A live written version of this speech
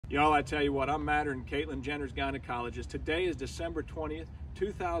Y'all, I tell you what, I'm Matter and Caitlyn Jenner's gynecologist. Today is December 20th,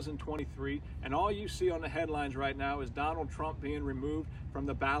 2023, and all you see on the headlines right now is Donald Trump being removed from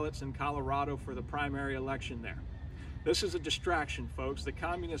the ballots in Colorado for the primary election there. This is a distraction, folks. The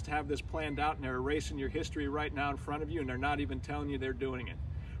communists have this planned out, and they're erasing your history right now in front of you, and they're not even telling you they're doing it.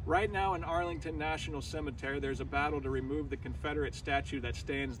 Right now in Arlington National Cemetery, there's a battle to remove the Confederate statue that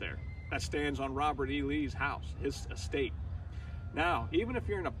stands there, that stands on Robert E. Lee's house, his estate. Now, even if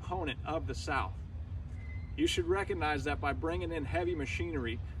you're an opponent of the South, you should recognize that by bringing in heavy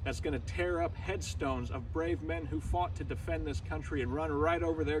machinery that's going to tear up headstones of brave men who fought to defend this country and run right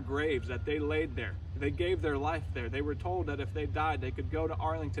over their graves that they laid there. They gave their life there. They were told that if they died, they could go to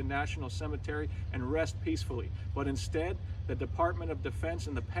Arlington National Cemetery and rest peacefully. But instead, the Department of Defense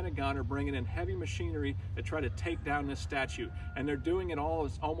and the Pentagon are bringing in heavy machinery to try to take down this statue. And they're doing it all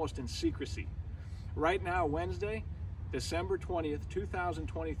almost in secrecy. Right now, Wednesday, December 20th,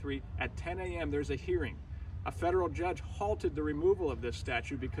 2023, at 10 a.m., there's a hearing. A federal judge halted the removal of this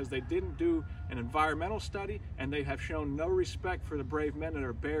statue because they didn't do an environmental study and they have shown no respect for the brave men that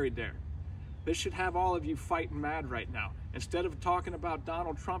are buried there. This should have all of you fighting mad right now. Instead of talking about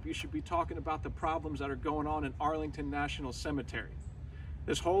Donald Trump, you should be talking about the problems that are going on in Arlington National Cemetery.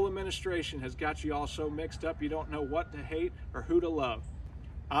 This whole administration has got you all so mixed up you don't know what to hate or who to love.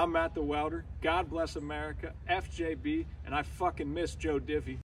 I'm Matt the Welder. God bless America, FJB, and I fucking miss Joe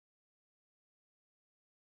Diffie.